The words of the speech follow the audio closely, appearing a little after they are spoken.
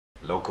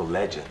local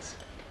legends.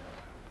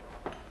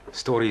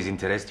 Stories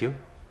interest you?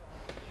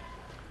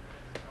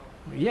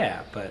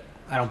 Yeah, but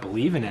I don't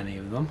believe in any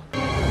of them.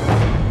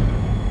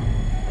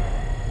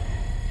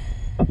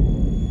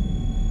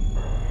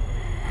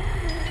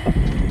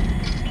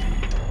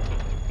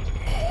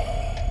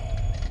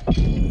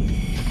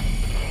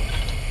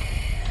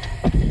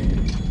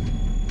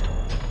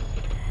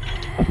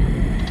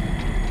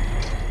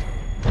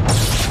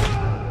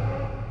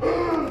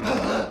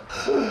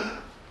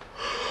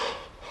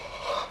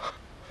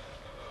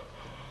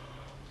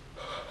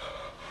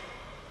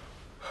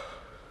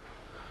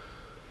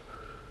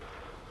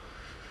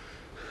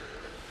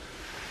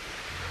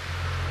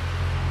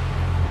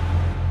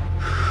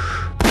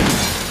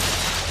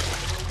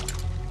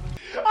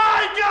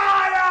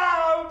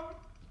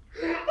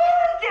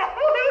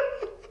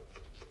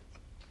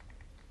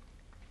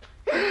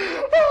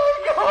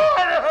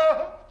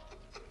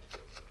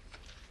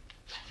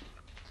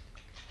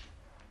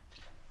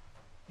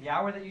 The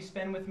hour that you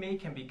spend with me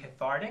can be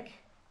cathartic,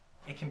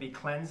 it can be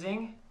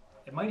cleansing,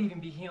 it might even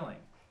be healing.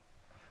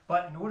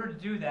 But in order to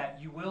do that,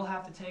 you will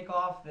have to take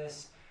off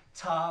this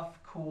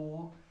tough,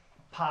 cool,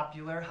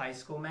 popular high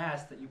school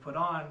mask that you put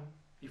on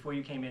before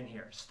you came in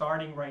here,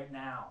 starting right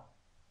now.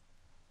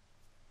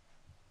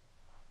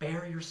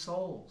 Bare your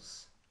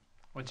souls.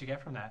 What'd you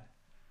get from that?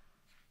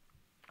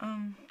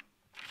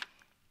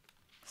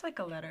 It's like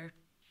a letter,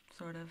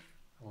 sort of.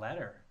 A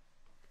letter?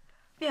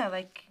 Yeah,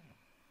 like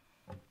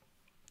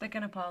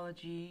an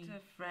apology to a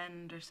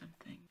friend or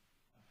something.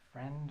 A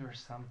friend or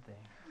something.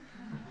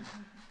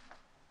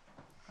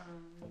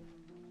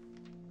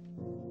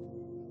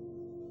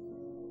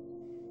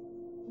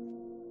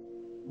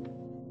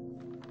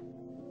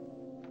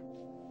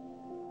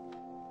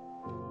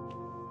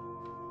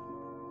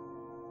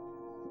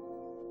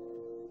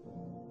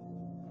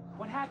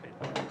 What happened?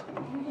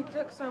 He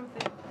took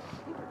something.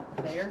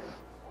 Thayer,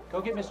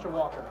 go get Mr.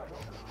 Walker.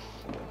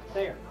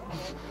 Thayer.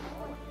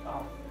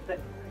 Oh,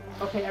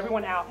 okay,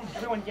 everyone out.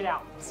 Everyone get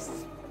out.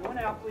 Everyone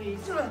out,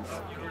 please. Jordan,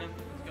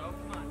 let's go.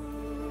 Come on.